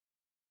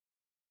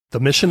The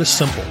mission is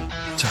simple: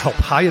 to help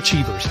high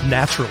achievers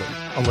naturally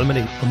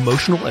eliminate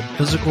emotional and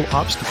physical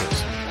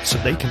obstacles so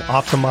they can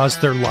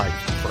optimize their life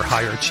for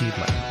higher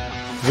achievement.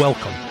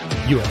 Welcome.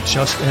 You have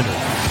just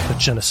entered the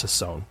Genesis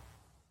Zone.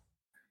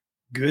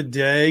 Good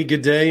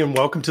day, and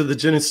welcome to the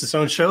Genesis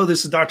Zone show.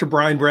 This is Dr.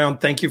 Brian Brown.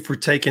 Thank you for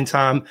taking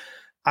time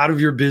out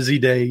of your busy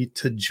day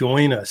to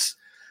join us.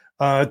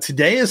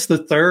 Today is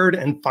the third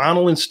and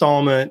final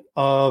installment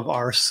of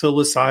our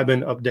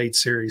psilocybin update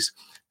series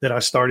that I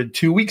started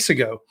 2 weeks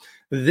ago.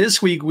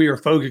 This week, we are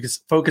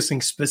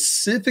focusing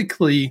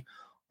specifically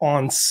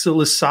on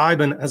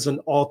psilocybin as an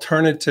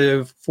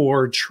alternative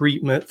for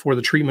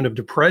the treatment of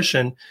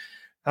depression,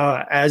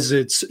 as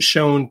it's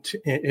shown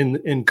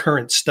in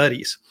current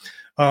studies.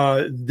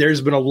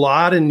 There's been a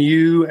lot of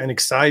new and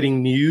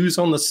exciting news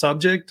on the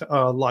subject,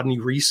 a lot of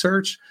new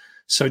research.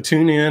 So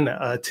tune in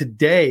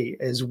today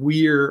as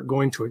we're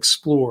going to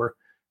explore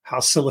how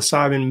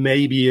psilocybin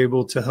may be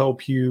able to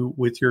help you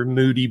with your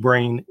moody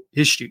brain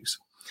issues.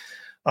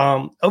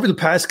 Over the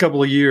past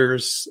couple of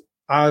years,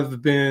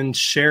 I've been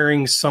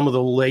sharing some of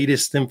the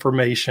latest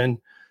information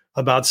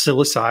about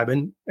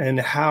psilocybin and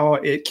how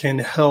it can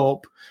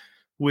help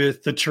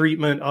with the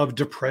treatment of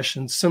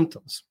depression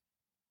symptoms.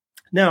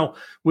 Now,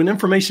 when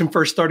information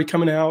first started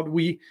coming out,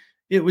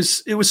 it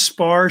was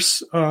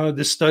sparse.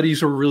 The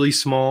studies were really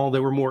small.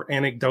 They were more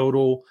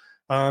anecdotal,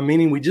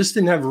 meaning we just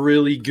didn't have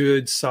really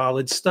good,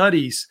 solid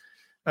studies.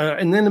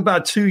 And then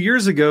about 2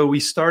 years ago, we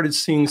started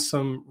seeing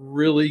some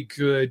really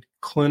good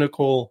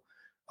clinical,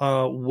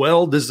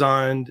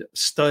 well-designed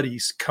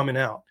studies coming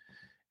out.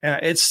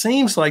 It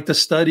seems like the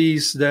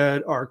studies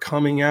that are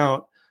coming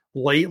out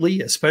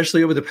lately,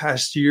 especially over the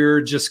past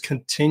year, just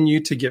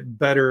continue to get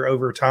better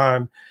over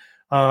time.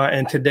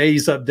 And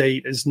today's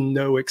update is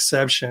no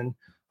exception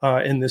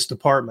in this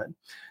department.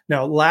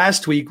 Now,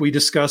 last week, we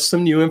discussed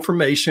some new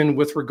information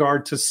with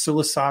regard to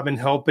psilocybin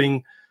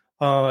helping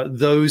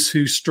those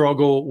who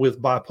struggle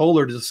with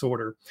bipolar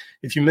disorder.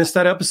 If you missed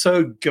that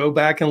episode, go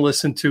back and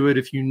listen to it.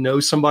 If you know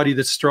somebody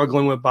that's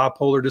struggling with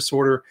bipolar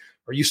disorder,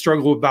 or you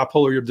struggle with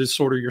bipolar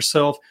disorder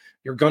yourself,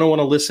 you're going to want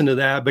to listen to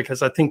that,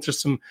 because I think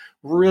there's some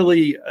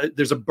really,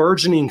 there's a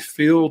burgeoning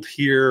field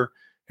here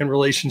in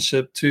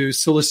relationship to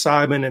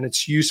psilocybin and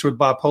its use with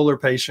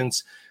bipolar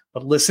patients.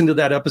 But listen to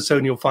that episode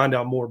and you'll find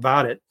out more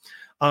about it.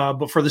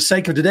 But for the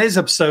sake of today's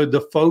episode,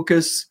 the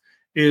focus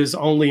is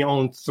only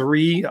on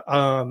three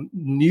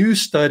new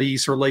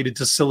studies related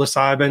to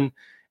psilocybin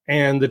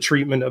and the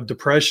treatment of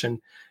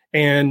depression.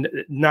 And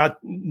not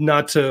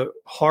to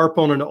harp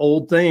on an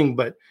old thing,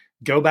 but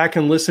go back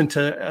and listen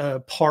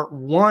to part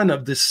one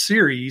of this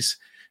series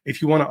if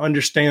you want to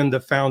understand the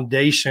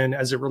foundation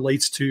as it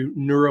relates to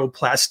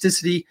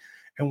neuroplasticity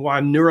and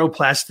why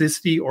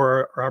neuroplasticity,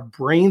 or our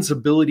brain's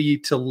ability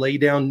to lay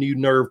down new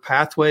nerve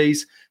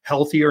pathways,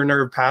 healthier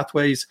nerve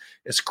pathways,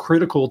 is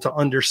critical to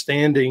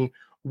understanding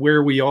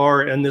where we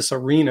are in this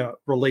arena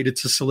related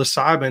to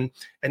psilocybin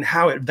and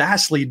how it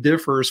vastly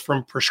differs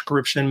from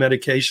prescription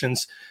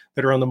medications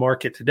that are on the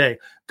market today.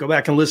 Go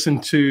back and listen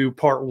to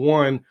part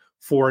one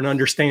for an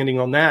understanding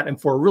on that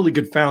and for a really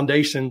good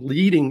foundation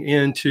leading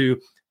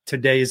into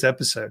today's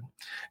episode.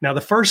 Now,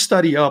 the first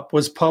study up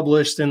was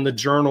published in the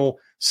journal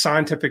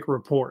Scientific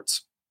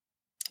Reports.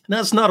 Now,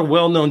 it's not a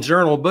well-known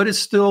journal, but it's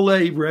still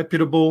a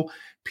reputable,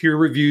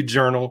 peer-reviewed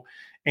journal.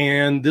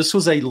 And this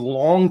was a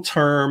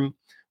long-term,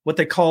 what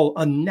they call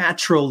a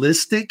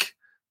naturalistic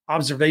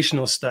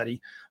observational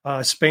study,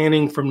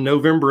 spanning from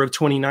November of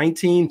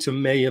 2019 to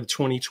May of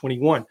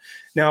 2021.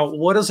 Now,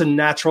 what does a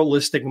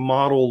naturalistic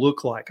model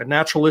look like? A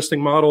naturalistic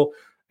model,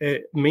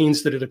 it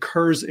means that it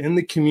occurs in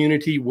the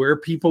community where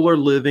people are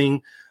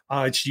living.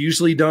 It's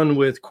usually done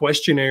with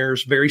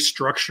questionnaires, very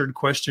structured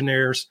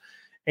questionnaires.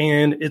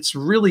 And it's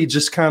really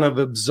just kind of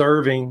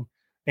observing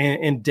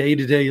in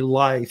day-to-day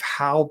life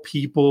how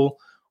people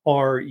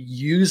are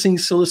using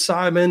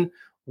psilocybin,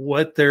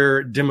 what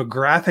their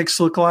demographics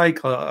look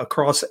like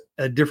across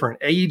different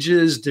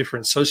ages,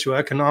 different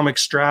socioeconomic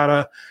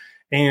strata,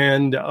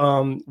 and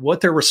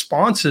what their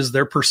responses,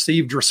 their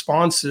perceived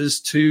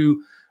responses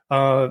to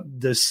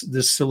this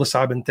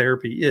psilocybin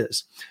therapy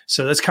is.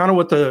 So that's kind of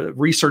what the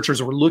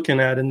researchers were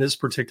looking at in this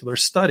particular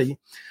study.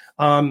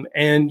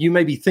 And you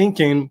may be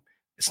thinking,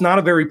 it's not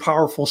a very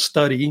powerful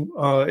study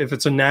if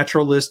it's a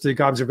naturalistic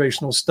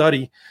observational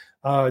study.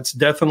 It's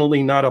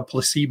definitely not a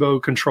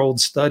placebo-controlled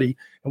study,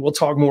 and we'll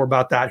talk more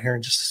about that here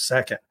in just a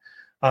second.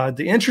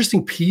 The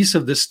interesting piece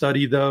of this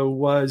study, though,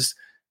 was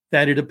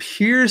that it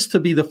appears to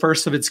be the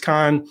first of its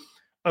kind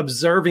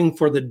observing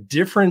for the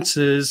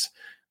differences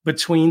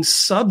between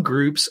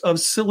subgroups of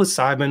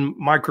psilocybin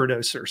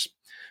microdosers.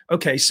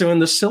 Okay, so in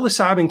the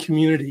psilocybin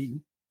community,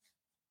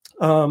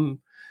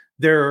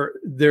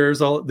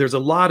 there's a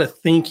lot of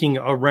thinking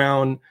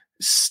around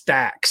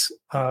stacks.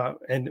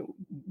 And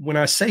when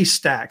I say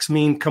stacks, I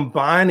mean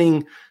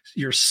combining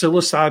your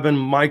psilocybin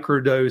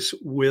microdose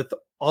with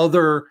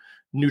other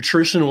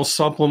nutritional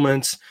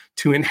supplements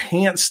to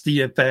enhance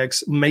the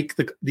effects, make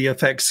the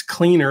effects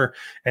cleaner,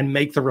 and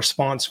make the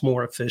response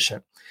more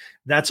efficient.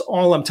 That's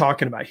all I'm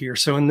talking about here.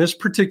 So in this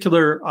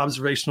particular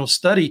observational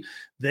study,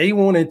 they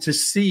wanted to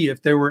see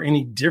if there were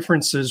any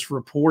differences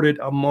reported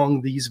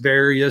among these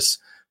various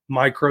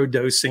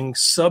microdosing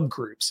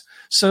subgroups.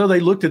 So they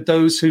looked at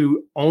those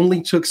who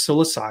only took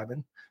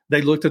psilocybin.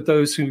 They looked at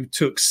those who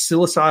took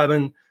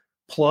psilocybin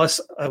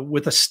plus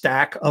with a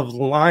stack of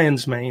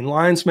lion's mane.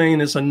 Lion's mane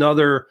is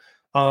another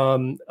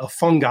a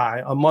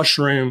fungi, a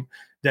mushroom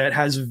that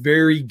has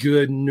very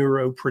good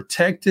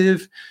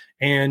neuroprotective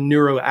and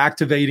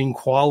neuroactivating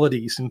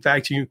qualities. In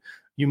fact, you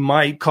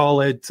might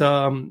call it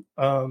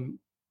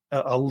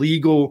a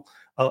legal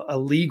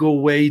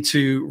way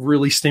to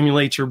really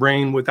stimulate your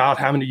brain without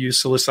having to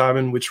use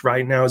psilocybin, which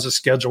right now is a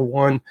Schedule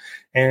 1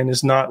 and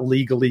is not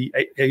legally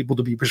able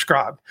to be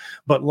prescribed.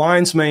 But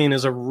lion's mane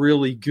is a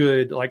really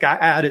good, like I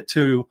add it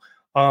to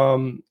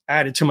my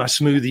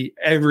smoothie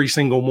every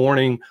single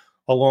morning,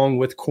 along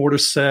with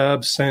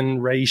cordyceps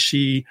and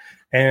reishi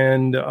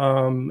and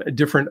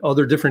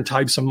different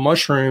types of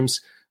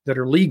mushrooms that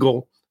are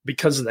legal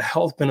because of the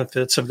health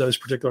benefits of those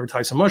particular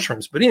types of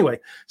mushrooms. But anyway,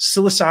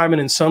 psilocybin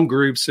in some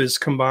groups is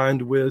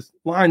combined with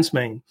lion's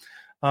mane.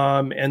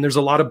 And there's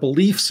a lot of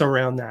beliefs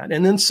around that.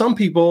 And then some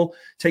people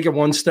take it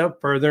one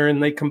step further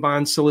and they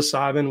combine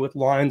psilocybin with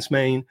lion's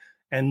mane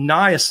and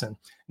niacin.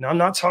 Now, I'm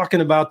not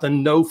talking about the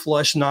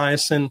no-flush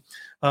niacin.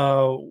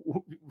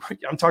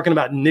 I'm talking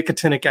about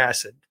nicotinic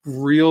acid,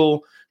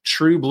 real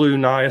true blue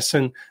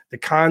niacin, the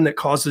kind that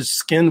causes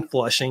skin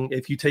flushing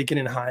if you take it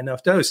in a high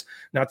enough dose.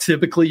 Now,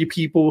 typically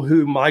people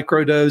who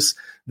microdose,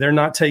 they're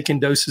not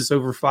taking doses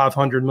over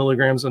 500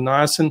 milligrams of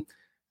niacin.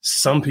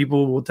 Some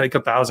people will take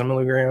 1,000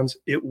 milligrams.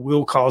 It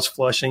will cause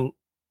flushing,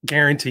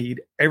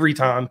 guaranteed, every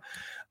time.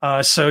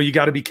 So you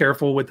got to be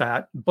careful with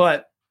that.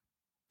 But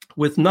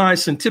with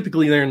niacin,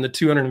 typically they're in the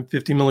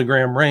 250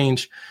 milligram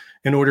range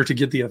in order to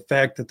get the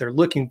effect that they're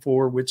looking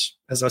for, which,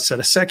 as I said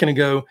a second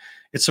ago,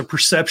 it's a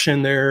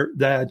perception there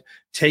that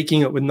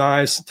taking it with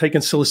niacin,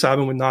 taking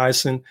psilocybin with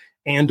niacin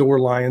and or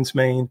lion's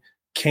mane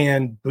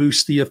can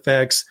boost the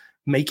effects,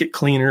 make it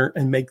cleaner,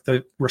 and make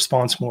the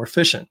response more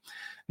efficient.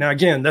 Now,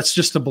 again, that's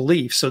just a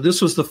belief. So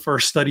this was the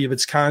first study of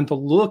its kind to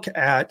look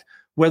at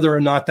whether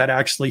or not that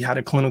actually had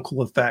a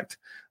clinical effect,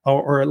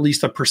 or at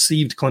least a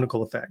perceived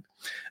clinical effect.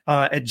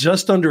 At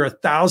just under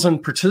 1,000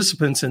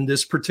 participants in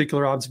this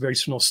particular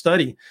observational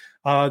study,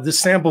 the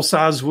sample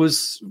size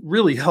was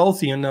really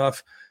healthy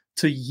enough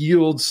to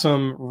yield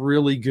some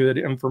really good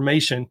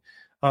information.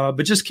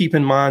 But just keep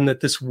in mind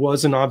that this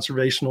was an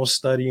observational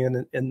study,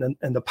 and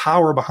the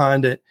power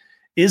behind it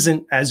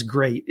isn't as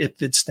great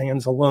if it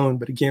stands alone.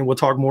 But again, we'll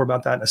talk more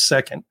about that in a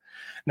second.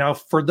 Now,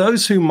 for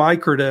those who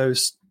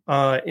microdosed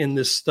in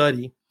this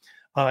study,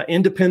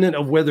 independent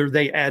of whether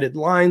they added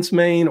lion's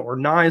mane or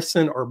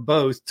niacin or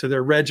both to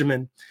their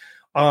regimen,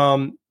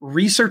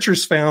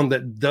 researchers found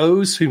that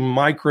those who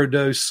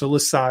microdosed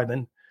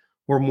psilocybin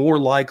were more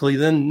likely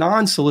than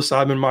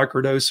non-psilocybin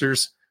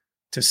microdosers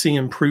to see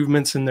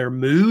improvements in their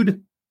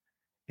mood,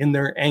 in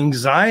their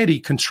anxiety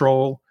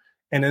control,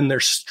 and in their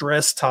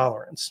stress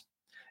tolerance.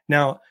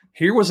 Now,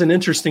 here was an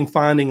interesting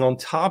finding on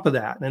top of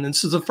that, and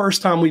this is the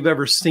first time we've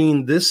ever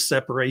seen this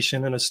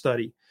separation in a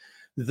study.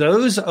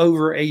 Those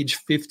over age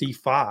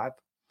 55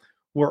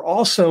 were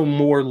also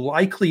more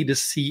likely to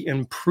see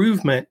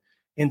improvement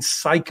in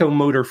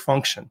psychomotor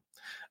function.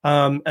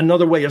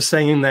 Another way of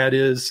saying that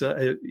is,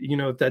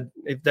 if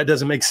that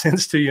doesn't make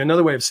sense to you,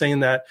 another way of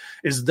saying that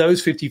is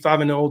those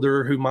 55 and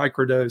older who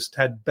microdosed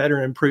had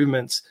better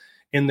improvements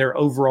in their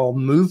overall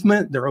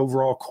movement, their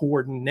overall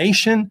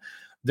coordination,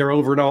 their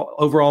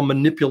overall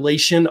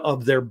manipulation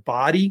of their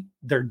body,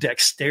 their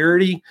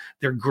dexterity,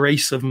 their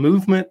grace of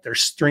movement, their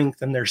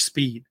strength, and their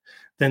speed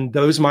than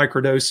those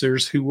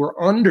microdosers who were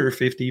under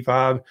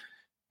 55,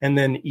 and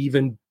then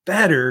even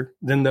better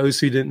than those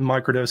who didn't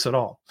microdose at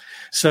all.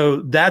 So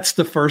that's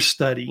the first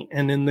study.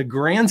 And in the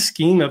grand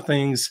scheme of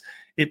things,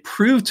 it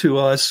proved to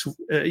us,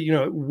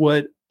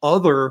 what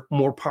other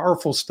more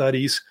powerful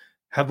studies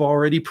have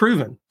already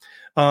proven.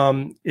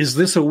 Is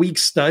this a weak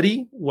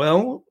study?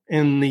 Well,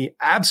 in the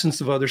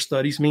absence of other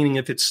studies, meaning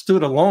if it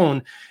stood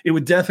alone, it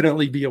would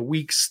definitely be a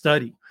weak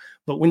study.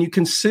 But when you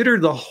consider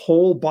the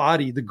whole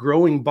body, the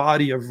growing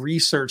body of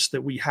research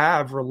that we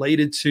have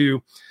related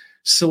to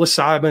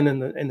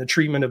psilocybin and the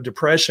treatment of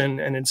depression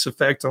and its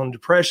effect on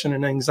depression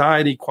and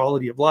anxiety,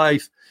 quality of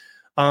life,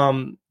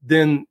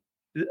 then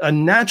a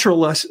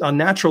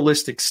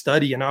naturalistic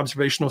study, an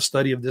observational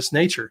study of this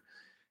nature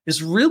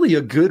is really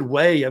a good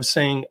way of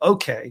saying,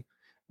 okay,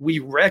 we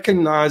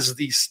recognize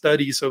these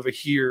studies over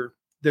here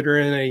that are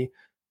in a,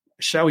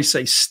 shall we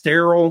say,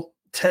 sterile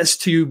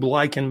test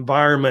tube-like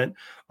environment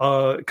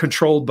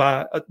controlled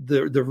by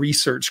the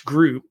research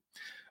group.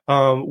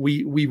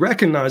 We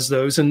recognize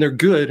those, and they're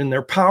good and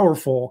they're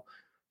powerful,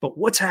 but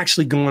what's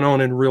actually going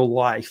on in real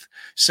life?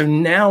 So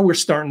now we're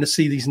starting to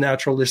see these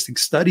naturalistic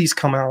studies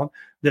come out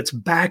that's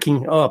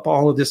backing up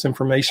all of this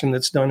information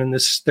that's done in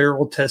this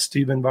sterile test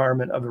tube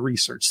environment of a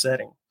research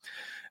setting.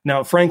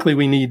 Now, frankly,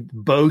 we need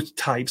both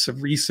types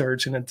of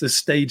research. And at this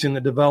stage in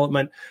the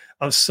development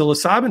of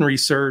psilocybin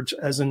research,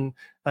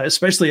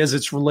 especially as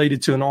it's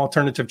related to an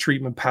alternative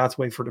treatment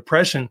pathway for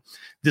depression,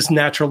 this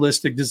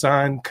naturalistic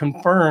design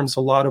confirms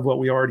a lot of what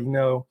we already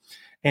know.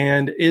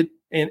 And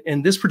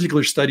this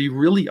particular study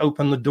really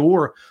opened the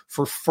door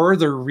for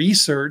further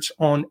research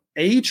on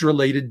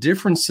age-related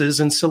differences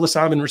in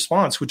psilocybin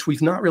response, which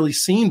we've not really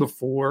seen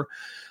before,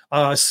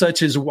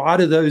 such as why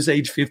do those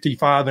age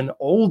 55 and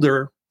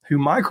older who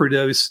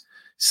microdose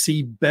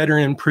see better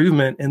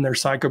improvement in their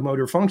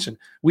psychomotor function?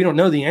 We don't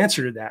know the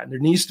answer to that. There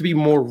needs to be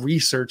more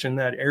research in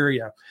that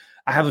area.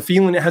 I have a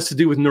feeling it has to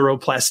do with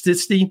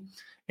neuroplasticity,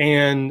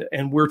 and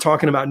we're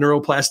talking about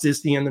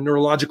neuroplasticity and the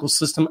neurological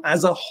system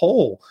as a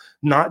whole,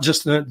 not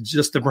just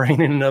the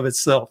brain in and of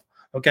itself.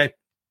 Okay.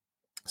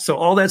 So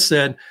all that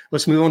said,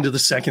 let's move on to the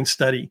second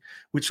study,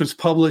 which was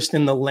published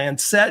in the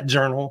Lancet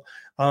journal,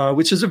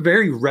 which is a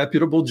very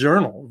reputable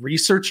journal.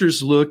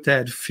 Researchers looked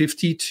at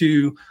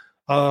 52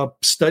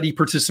 study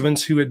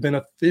participants who had been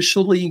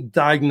officially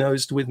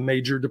diagnosed with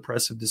major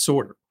depressive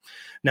disorder.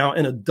 Now,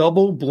 in a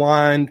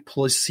double-blind,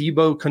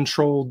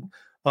 placebo-controlled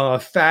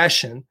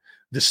fashion,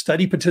 the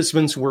study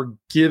participants were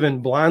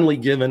blindly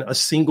given a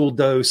single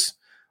dose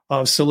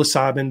of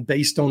psilocybin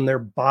based on their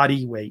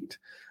body weight,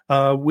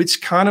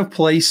 which kind of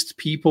placed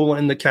people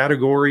in the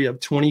category of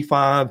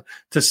 25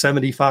 to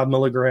 75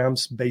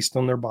 milligrams based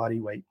on their body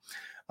weight,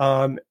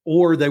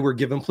 or they were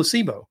given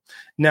placebo.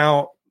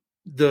 Now,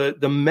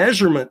 the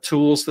measurement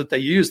tools that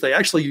they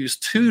actually use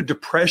two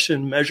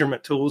depression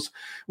measurement tools,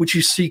 which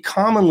you see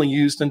commonly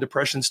used in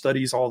depression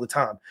studies all the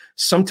time.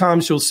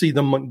 Sometimes you'll see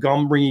the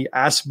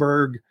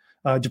Montgomery-Åsberg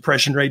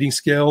depression rating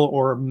scale,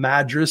 or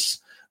MADRS,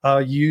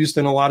 used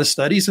in a lot of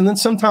studies. And then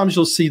sometimes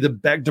you'll see the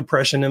Beck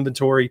Depression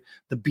Inventory,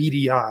 the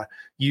BDI,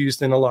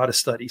 used in a lot of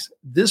studies.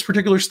 This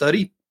particular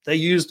study, they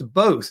used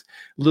both.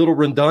 A little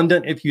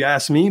redundant, if you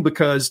ask me,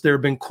 because there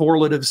have been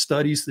correlative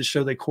studies that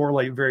show they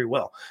correlate very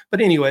well.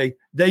 But anyway,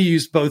 they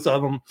used both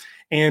of them.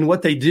 And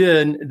what they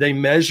did, they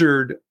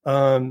measured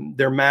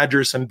their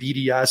MADRS and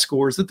BDI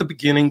scores at the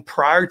beginning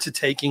prior to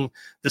taking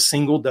the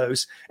single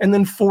dose, and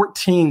then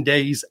 14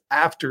 days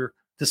after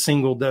the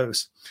single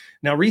dose.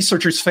 Now,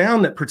 researchers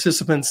found that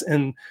participants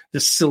in the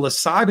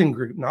psilocybin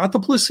group, not the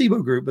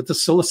placebo group, but the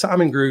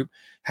psilocybin group,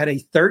 had a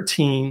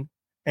 13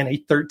 and a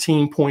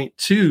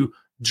 13.2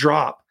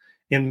 drop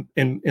in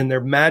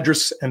their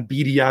MADRS and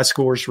BDI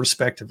scores,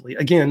 respectively.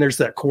 Again, there's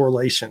that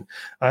correlation,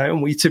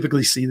 and we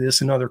typically see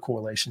this in other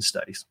correlation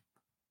studies.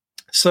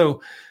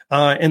 So,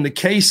 in the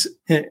case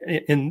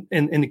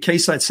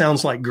that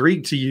sounds like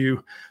Greek to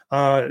you,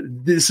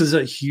 this is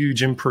a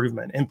huge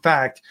improvement. In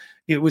fact,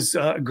 it was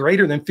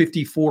greater than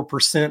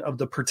 54% of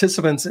the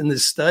participants in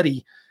this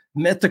study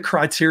met the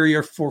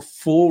criteria for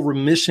full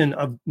remission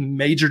of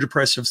major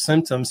depressive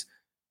symptoms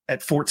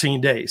at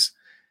 14 days.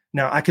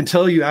 Now, I can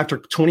tell you, after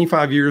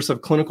 25 years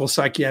of clinical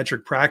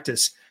psychiatric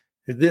practice,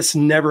 this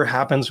never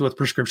happens with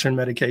prescription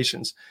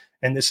medications.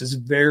 And this is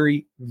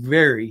very,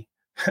 very,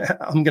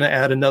 I'm going to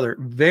add another,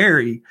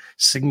 very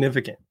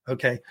significant,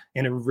 okay,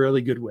 in a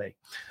really good way.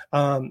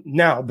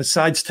 Now,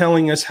 besides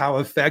telling us how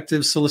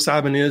effective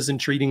psilocybin is in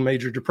treating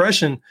major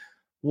depression,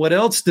 what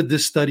else did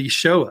this study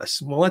show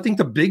us? Well, I think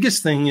the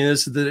biggest thing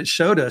is that it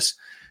showed us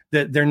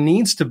that there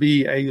needs to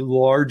be a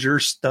larger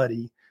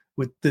study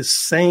with the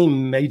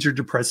same major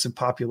depressive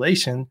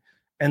population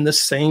and the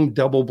same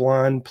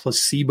double-blind,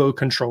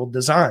 placebo-controlled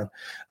design.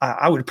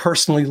 I would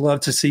personally love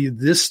to see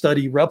this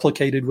study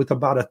replicated with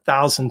about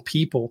 1,000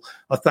 people,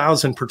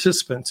 1,000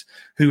 participants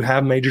who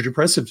have major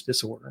depressive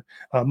disorder.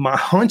 My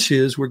hunch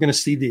is we're going to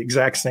see the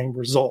exact same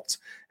results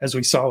as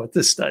we saw with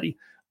this study.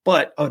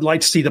 But I would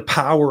like to see the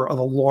power of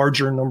a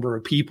larger number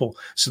of people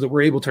so that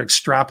we're able to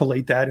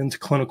extrapolate that into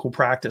clinical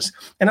practice.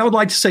 And I would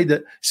like to see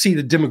the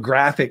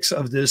demographics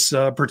of this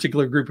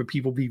particular group of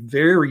people be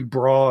very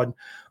broad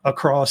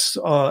across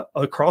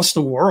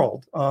the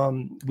world.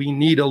 We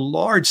need a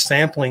large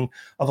sampling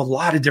of a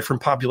lot of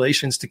different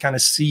populations to kind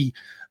of see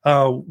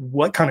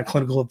what kind of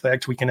clinical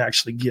effect we can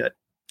actually get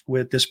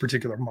with this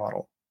particular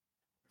model.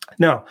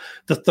 Now,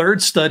 the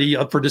third study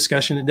up for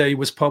discussion today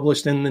was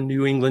published in the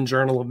New England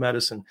Journal of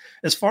Medicine.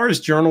 As far as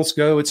journals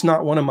go, it's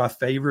not one of my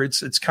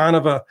favorites. It's kind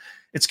of a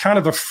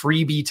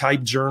freebie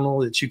type journal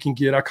that you can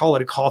get. I call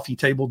it a coffee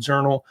table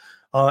journal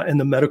in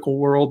the medical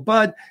world,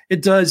 but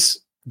it does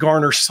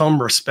garner some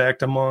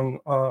respect among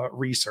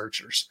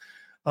researchers.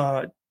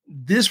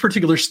 This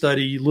particular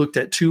study looked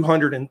at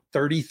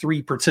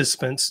 233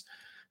 participants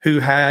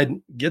who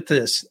had, get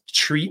this,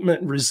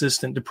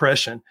 treatment-resistant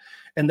depression.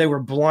 And they were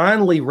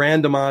blindly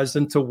randomized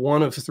into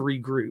one of three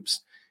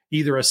groups,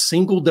 either a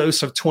single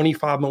dose of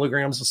 25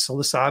 milligrams of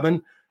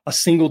psilocybin, a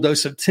single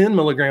dose of 10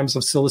 milligrams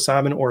of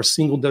psilocybin, or a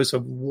single dose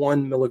of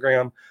 1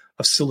 milligram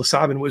of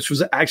psilocybin, which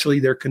was actually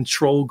their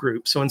control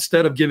group. So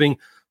instead of giving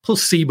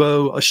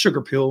placebo, a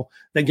sugar pill,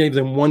 they gave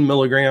them 1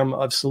 milligram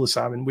of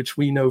psilocybin, which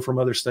we know from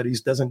other studies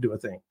doesn't do a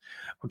thing.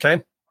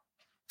 Okay.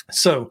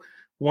 So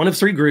one of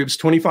three groups,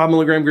 25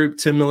 milligram group,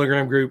 10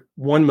 milligram group,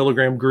 1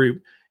 milligram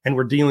group, and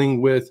we're dealing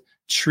with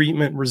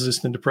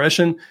treatment-resistant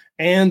depression.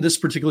 And this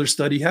particular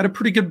study had a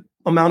pretty good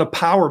amount of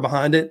power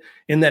behind it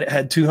in that it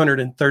had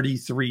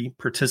 233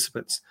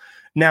 participants.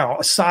 Now,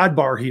 a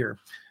sidebar here.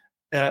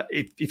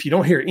 If you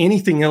don't hear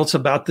anything else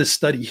about this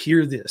study,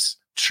 hear this.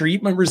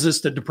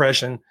 Treatment-resistant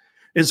depression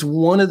is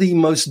one of the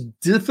most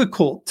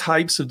difficult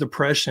types of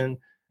depression.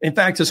 In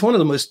fact, it's one of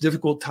the most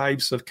difficult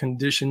types of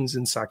conditions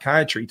in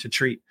psychiatry to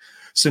treat.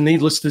 So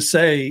needless to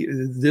say,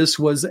 this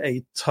was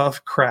a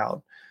tough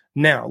crowd.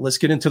 Now, let's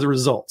get into the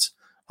results.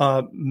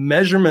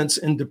 Measurements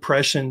in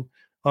depression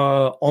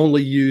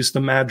only use the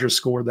MADRS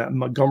score, that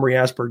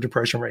Montgomery-Åsberg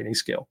Depression Rating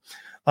Scale,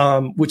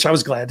 which I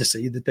was glad to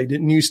see that they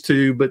didn't use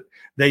two, but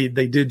they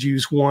did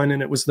use one,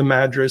 and it was the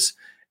MADRS.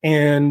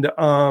 And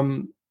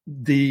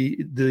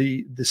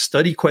the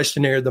study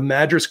questionnaire, the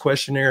MADRS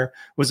questionnaire,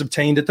 was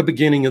obtained at the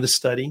beginning of the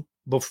study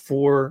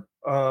before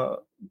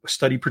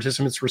study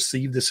participants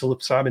received the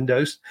psilocybin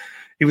dose.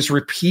 It was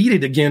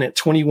repeated again at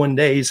 21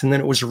 days, and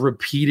then it was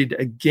repeated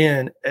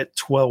again at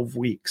 12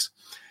 weeks.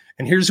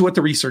 And here's what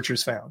the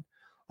researchers found.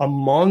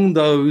 Among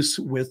those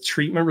with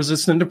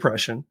treatment-resistant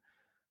depression,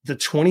 the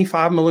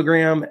 25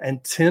 milligram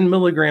and 10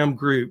 milligram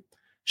group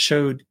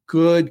showed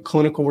good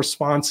clinical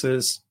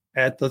responses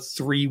at the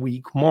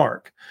 3-week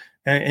mark.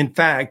 In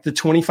fact, the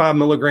 25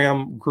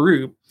 milligram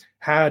group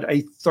had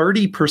a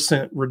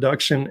 30%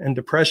 reduction in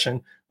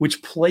depression,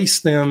 which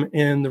placed them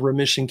in the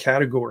remission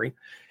category.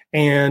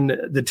 And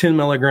the 10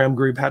 milligram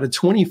group had a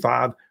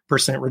 25%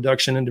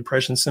 reduction in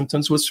depression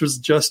symptoms, which was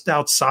just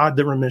outside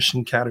the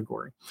remission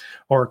category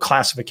or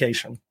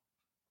classification.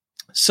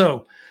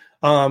 So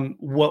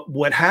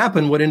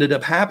what ended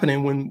up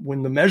happening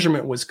when the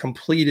measurement was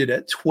completed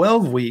at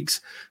 12 weeks,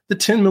 the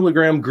 10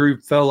 milligram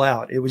group fell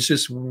out. It was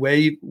just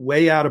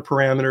way out of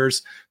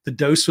parameters. The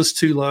dose was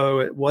too low.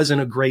 It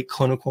wasn't a great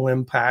clinical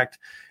impact.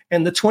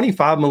 And the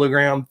 25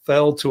 milligram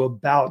fell to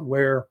about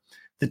where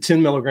the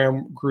 10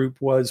 milligram group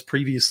was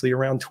previously,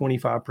 around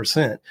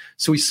 25%.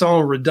 So we saw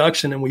a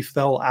reduction and we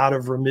fell out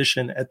of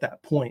remission at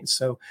that point.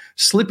 So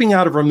slipping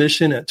out of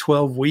remission at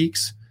 12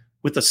 weeks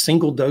with a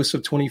single dose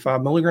of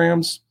 25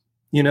 milligrams,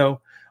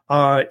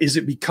 is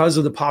it because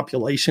of the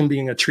population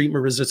being a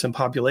treatment-resistant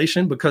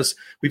population? Because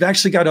we've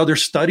actually got other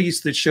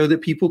studies that show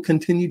that people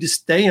continue to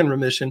stay in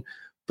remission,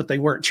 but they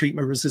weren't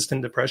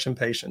treatment-resistant depression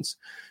patients.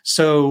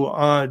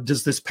 So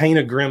does this paint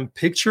a grim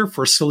picture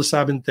for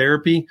psilocybin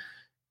therapy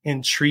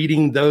in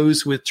treating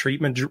those with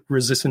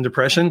treatment-resistant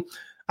depression?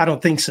 I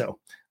don't think so.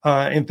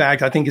 In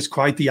fact, I think it's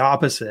quite the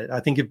opposite. I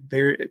think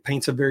it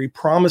paints a very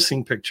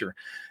promising picture.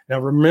 Now,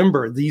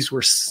 remember, these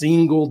were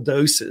single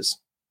doses,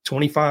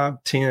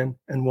 25, 10,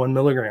 and 1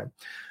 milligram.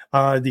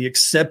 The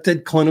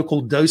accepted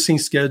clinical dosing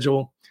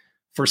schedule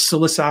for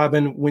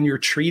psilocybin when you're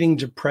treating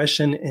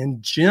depression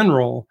in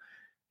general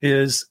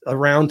is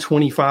around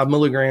 25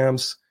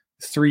 milligrams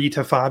 3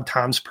 to 5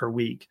 times per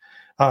week.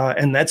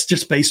 And that's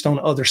just based on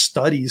other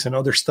studies and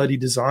other study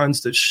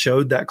designs that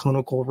showed that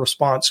clinical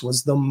response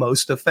was the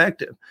most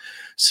effective.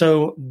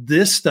 So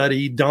this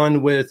study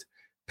done with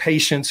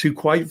patients who,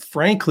 quite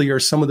frankly, are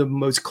some of the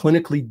most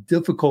clinically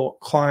difficult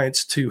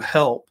clients to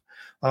help,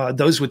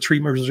 those with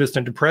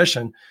treatment-resistant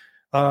depression,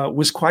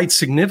 was quite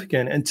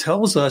significant and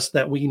tells us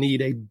that we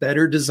need a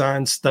better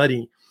designed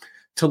study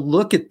to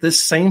look at this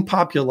same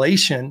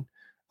population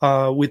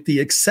with the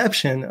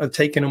exception of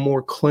taking a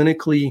more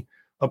clinically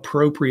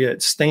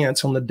appropriate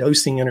stance on the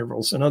dosing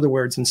intervals. In other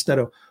words, instead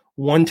of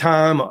one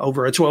time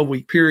over a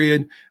 12-week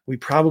period, we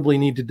probably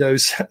need to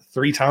dose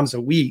 3 times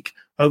a week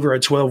over a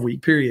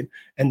 12-week period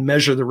and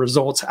measure the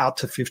results out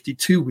to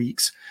 52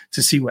 weeks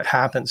to see what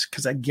happens.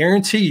 Because I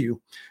guarantee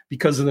you,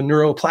 because of the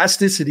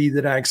neuroplasticity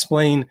that I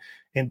explained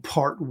in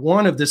part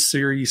 1 of this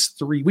series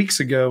 3 weeks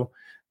ago,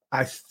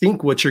 I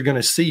think what you're going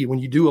to see when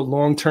you do a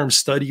long-term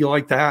study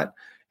like that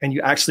and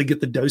you actually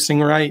get the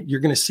dosing right, you're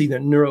going to see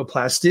that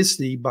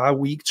neuroplasticity by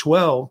week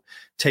 12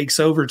 takes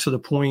over to the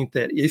point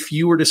that if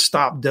you were to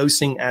stop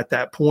dosing at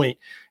that point,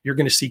 you're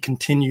going to see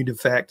continued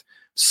effect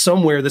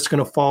somewhere that's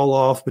going to fall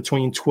off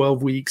between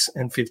 12 weeks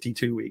and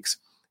 52 weeks.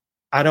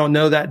 I don't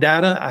know that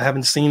data. I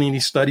haven't seen any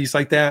studies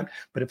like that.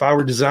 But if I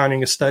were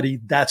designing a study,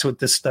 that's what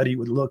this study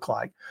would look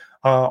like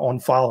on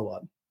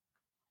follow-up.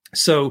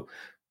 So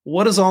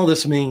what does all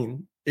this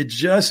mean? It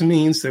just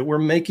means that we're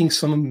making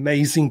some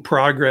amazing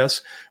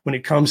progress when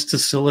it comes to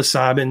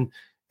psilocybin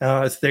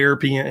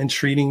therapy and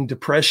treating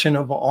depression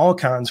of all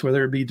kinds,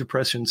 whether it be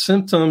depression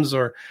symptoms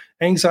or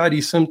anxiety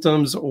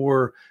symptoms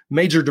or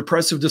major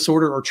depressive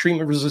disorder or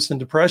treatment-resistant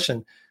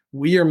depression.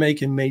 We are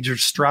making major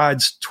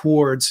strides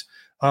towards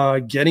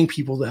getting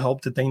people the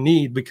help that they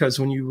need, because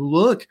when you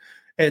look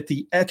at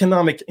the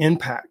economic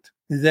impact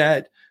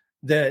that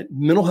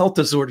mental health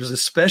disorders,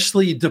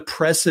 especially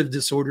depressive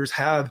disorders,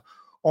 have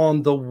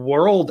on the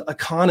world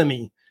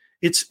economy,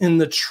 it's in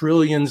the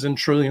trillions and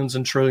trillions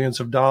and trillions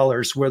of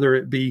dollars, whether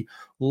it be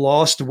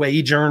lost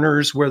wage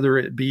earners, whether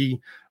it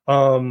be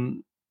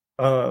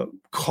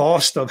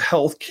cost of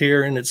health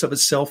care in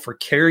itself for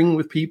caring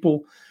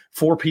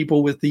for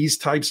people with these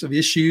types of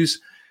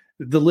issues.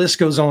 The list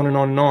goes on and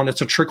on and on.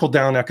 It's a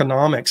trickle-down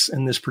economics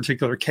in this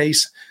particular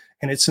case.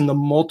 and it's in the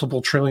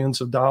multiple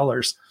trillions of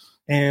dollars.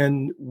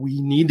 And we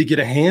need to get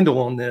a handle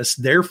on this.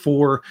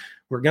 Therefore,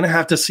 we're going to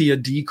have to see a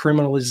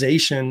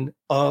decriminalization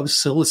of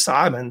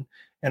psilocybin.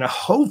 And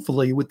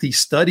hopefully with these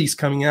studies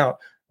coming out,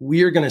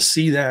 we are going to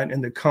see that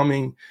in the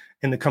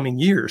coming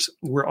years.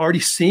 We're already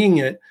seeing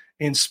it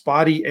in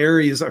spotty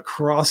areas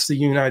across the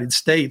United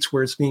States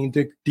where it's being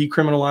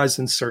decriminalized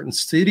in certain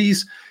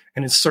cities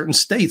and in certain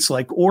states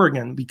like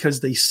Oregon, because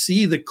they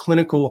see the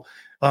clinical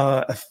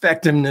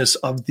effectiveness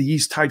of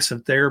these types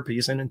of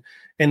therapies.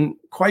 And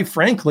quite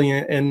frankly,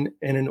 and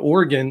in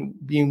Oregon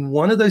being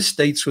one of those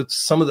states with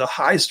some of the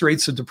highest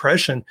rates of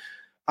depression,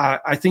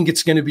 I think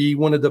it's going to be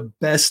one of the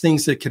best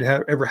things that could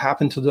ever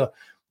happen to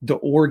the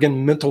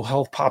Oregon mental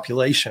health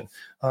population,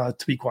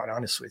 to be quite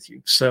honest with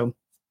you. So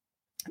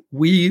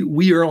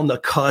we are on the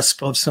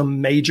cusp of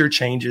some major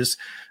changes.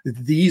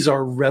 These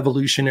are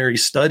revolutionary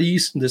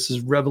studies. This is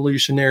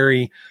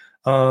revolutionary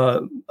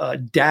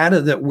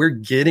data that we're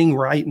getting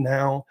right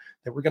now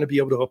that we're going to be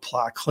able to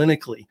apply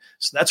clinically.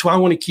 So that's why I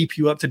want to keep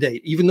you up to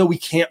date. Even though we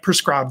can't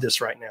prescribe this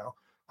right now,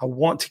 I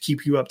want to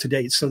keep you up to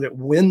date so that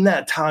when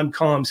that time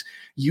comes,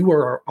 you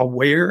are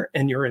aware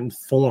and you're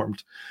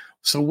informed.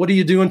 So what do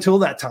you do until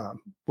that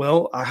time?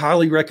 Well, I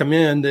highly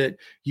recommend that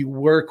you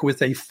work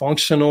with a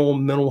functional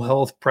mental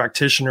health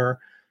practitioner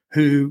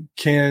who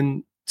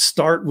can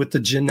start with the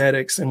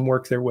genetics and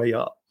work their way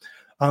up.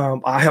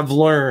 I have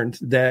learned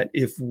that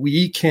if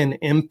we can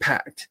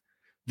impact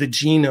the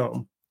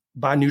genome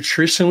by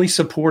nutritionally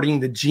supporting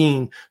the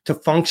gene to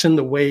function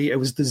the way it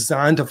was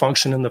designed to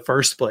function in the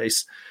first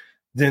place,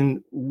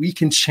 then we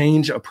can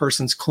change a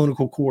person's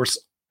clinical course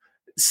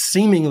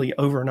seemingly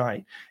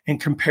overnight. In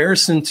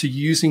comparison to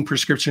using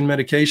prescription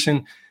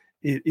medication,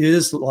 it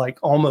is like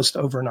almost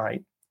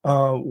overnight.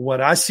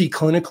 What I see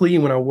clinically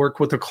when I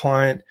work with a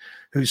client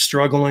who's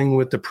struggling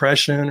with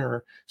depression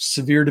or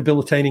severe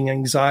debilitating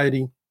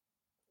anxiety,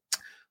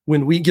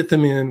 when we get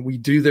them in, we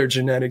do their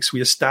genetics,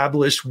 we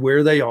establish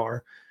where they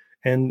are,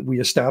 and we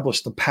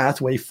establish the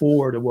pathway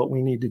forward of what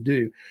we need to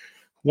do.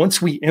 Once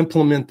we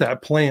implement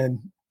that plan,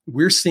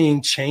 we're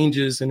seeing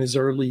changes in as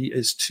early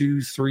as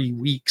 2-3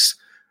 weeks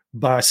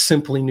by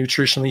simply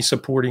nutritionally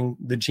supporting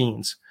the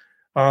genes.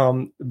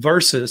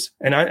 Versus,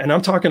 and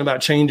I'm talking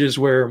about changes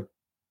where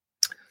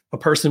a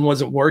person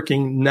wasn't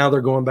working, now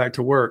they're going back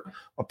to work.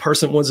 A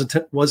person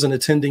wasn't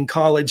attending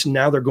college,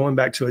 now they're going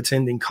back to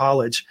attending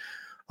college.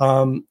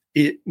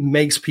 It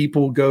makes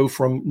people go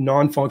from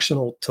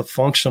non-functional to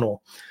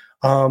functional.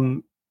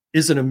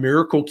 Is it a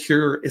miracle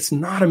cure? It's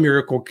not a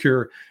miracle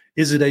cure.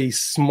 Is it a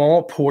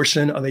small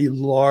portion of a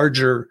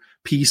larger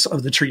piece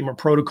of the treatment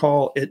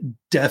protocol? It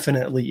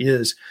definitely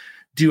is.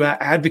 Do I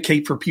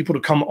advocate for people to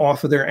come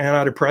off of their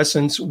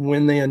antidepressants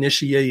when they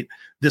initiate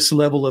this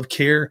level of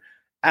care?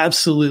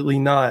 Absolutely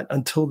not,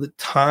 until the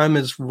time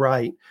is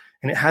right.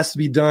 And it has to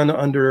be done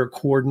under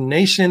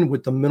coordination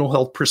with the mental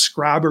health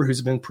prescriber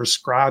who's been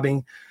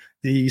prescribing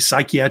the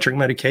psychiatric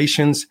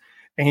medications,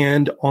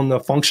 and on the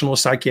functional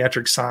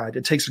psychiatric side.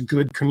 It takes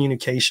good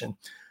communication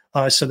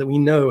so that we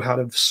know how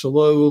to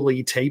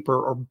slowly taper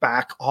or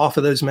back off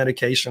of those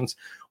medications,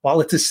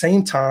 while at the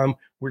same time,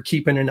 we're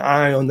keeping an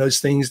eye on those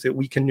things that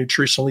we can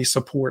nutritionally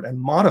support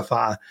and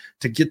modify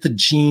to get the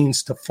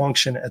genes to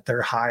function at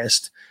their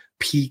highest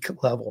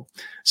peak level.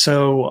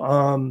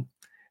 So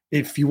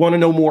if you want to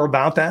know more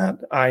about that,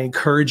 I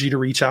encourage you to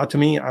reach out to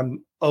me.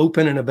 I'm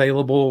open and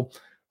available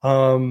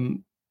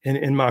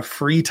in my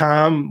free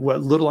time,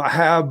 what little I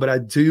have, but I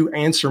do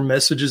answer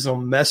messages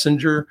on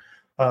Messenger,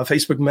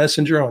 Facebook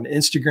Messenger, on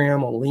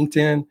Instagram, on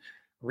LinkedIn.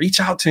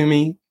 Reach out to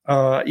me,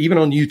 even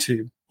on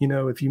YouTube. You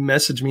know, if you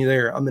message me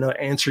there, I'm going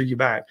to answer you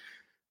back.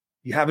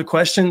 You have a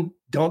question,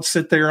 don't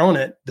sit there on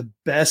it. The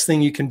best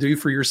thing you can do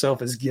for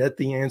yourself is get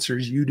the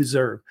answers you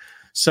deserve.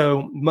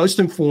 So most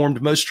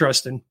informed, most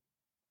trusted,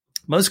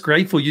 most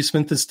grateful you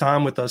spent this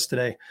time with us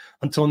today.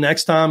 Until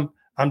next time,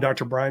 I'm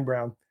Dr. Brian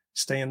Brown.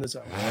 Stay in the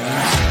zone.